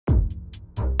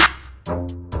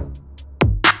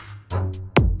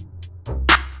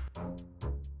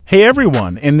Hey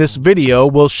everyone, in this video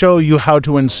we'll show you how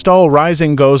to install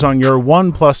RisingOS on your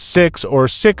OnePlus 6 or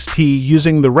 6T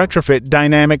using the Retrofit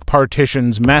Dynamic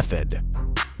Partitions method.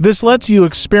 This lets you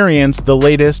experience the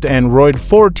latest Android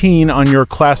 14 on your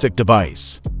classic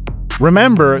device.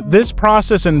 Remember, this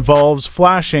process involves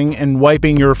flashing and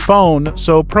wiping your phone,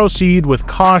 so proceed with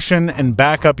caution and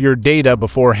back up your data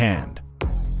beforehand.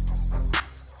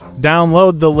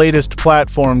 Download the latest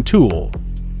platform tool.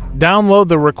 Download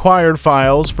the required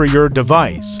files for your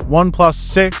device, OnePlus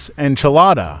 6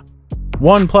 Enchilada,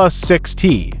 OnePlus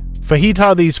 6T.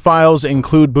 Fajita. These files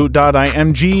include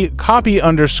boot.img,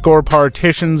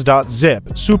 copy_partitions.zip,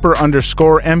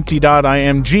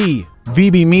 super_empty.img,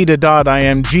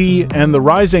 vbmedia.img, and the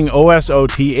RisingOS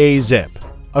OTA zip,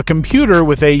 a computer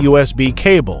with a USB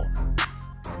cable.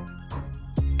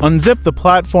 Unzip the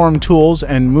platform tools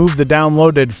and move the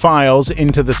downloaded files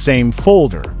into the same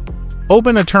folder.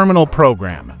 Open a terminal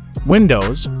program.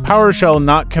 Windows, PowerShell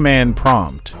not command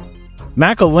prompt.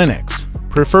 Mac or Linux,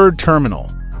 preferred terminal.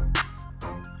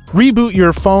 Reboot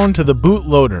your phone to the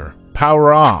bootloader.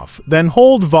 Power off, then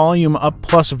hold volume up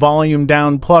plus volume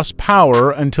down plus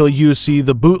power until you see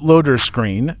the bootloader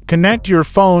screen. Connect your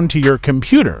phone to your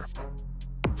computer.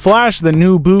 Flash the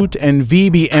new boot and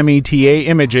vbmedia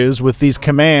images with these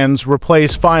commands.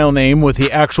 Replace file name with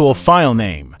the actual file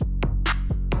name.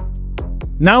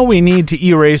 Now we need to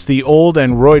erase the old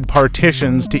Android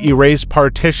partitions. To erase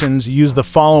partitions, use the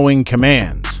following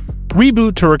commands.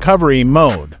 Reboot to recovery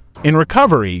mode. In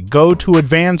recovery, go to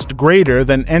advanced greater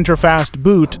than enter fast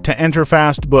boot to enter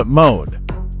fast boot mode.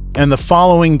 And the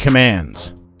following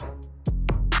commands.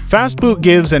 Fastboot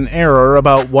gives an error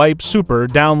about wipe super.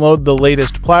 Download the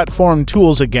latest platform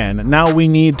tools again. Now we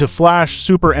need to flash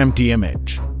super empty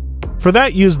image. For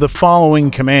that, use the following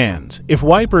commands. If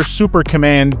wipe or super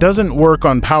command doesn't work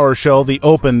on PowerShell,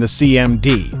 open the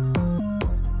CMD.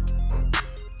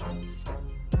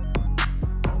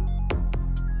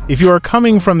 If you are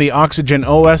coming from the Oxygen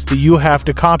OS, you have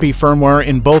to copy firmware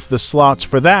in both the slots.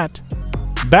 For that,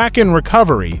 back in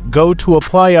recovery, go to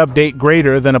apply update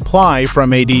greater than apply from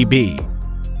ADB.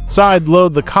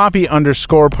 Sideload the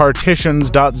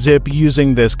copy_partitions.zip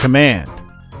using this command.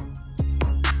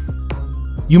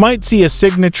 You might see a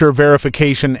signature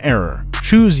verification error.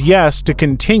 Choose yes to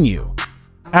continue.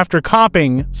 After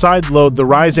copying, sideload the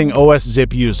RisingOS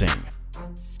zip using.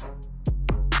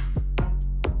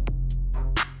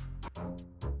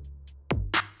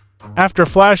 After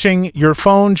flashing, your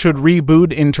phone should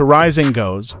reboot into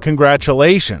RisingOS.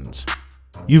 Congratulations!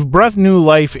 You've breathed new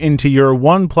life into your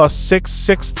OnePlus 6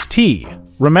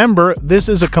 6T. Remember, this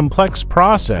is a complex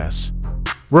process.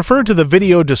 Refer to the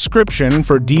video description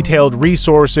for detailed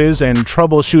resources and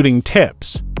troubleshooting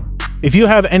tips. If you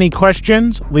have any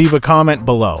questions, leave a comment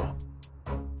below.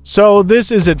 So this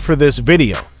is it for this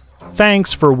video.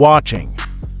 Thanks for watching.